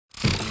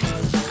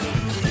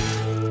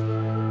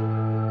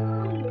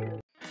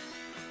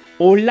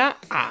Hola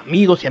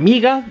amigos y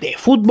amigas de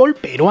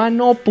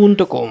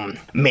fútbolperuano.com.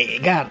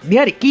 Melgar de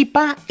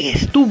Arequipa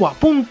estuvo a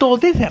punto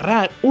de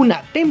cerrar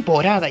una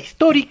temporada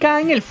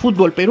histórica en el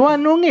fútbol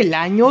peruano en el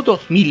año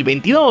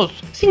 2022.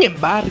 Sin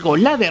embargo,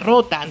 la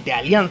derrota ante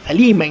Alianza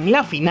Lima en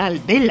la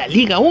final de la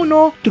Liga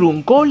 1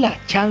 truncó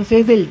las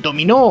chances del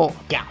Dominó,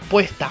 que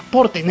apuesta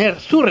por tener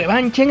su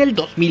revancha en el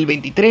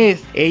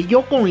 2023,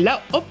 ello con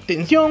la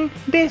obtención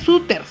de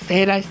su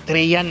tercera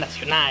estrella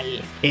nacional.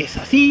 Es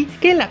así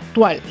que el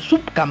actual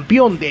subcampeón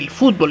del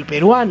fútbol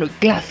peruano y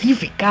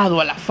clasificado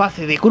a la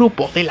fase de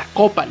grupos de la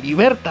Copa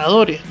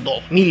Libertadores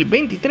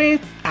 2023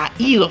 ha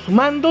ido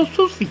sumando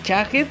sus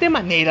fichajes de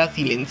manera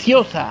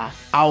silenciosa,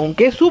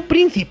 aunque su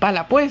principal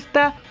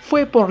apuesta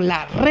fue por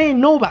la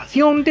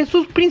renovación de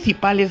sus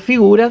principales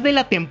figuras de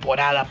la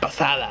temporada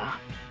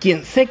pasada.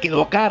 Quien se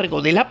quedó a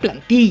cargo de la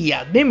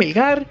plantilla de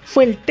Melgar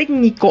fue el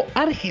técnico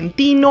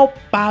argentino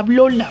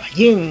Pablo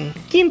Lavallén,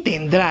 quien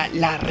tendrá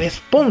la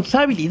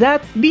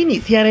responsabilidad de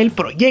iniciar el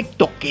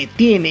proyecto que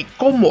tiene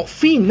como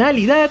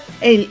finalidad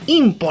el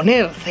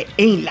imponerse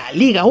en la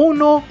Liga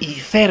 1 y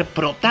ser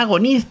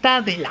protagonista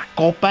de la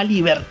Copa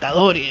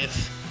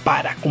Libertadores.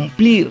 Para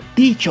cumplir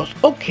dichos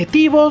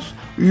objetivos,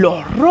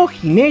 los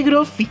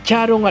rojinegros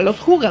ficharon a los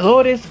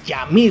jugadores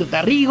Yamir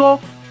Darrigo,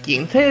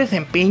 quien se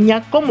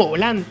desempeña como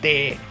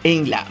volante.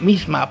 En la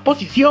misma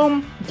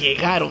posición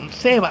llegaron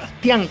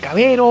Sebastián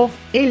Cavero,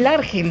 el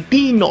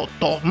argentino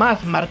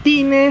Tomás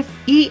Martínez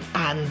y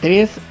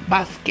Andrés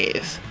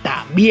Vázquez.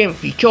 También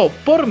fichó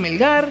por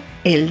Melgar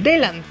el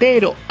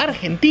delantero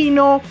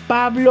argentino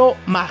Pablo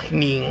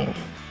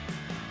Lavallén.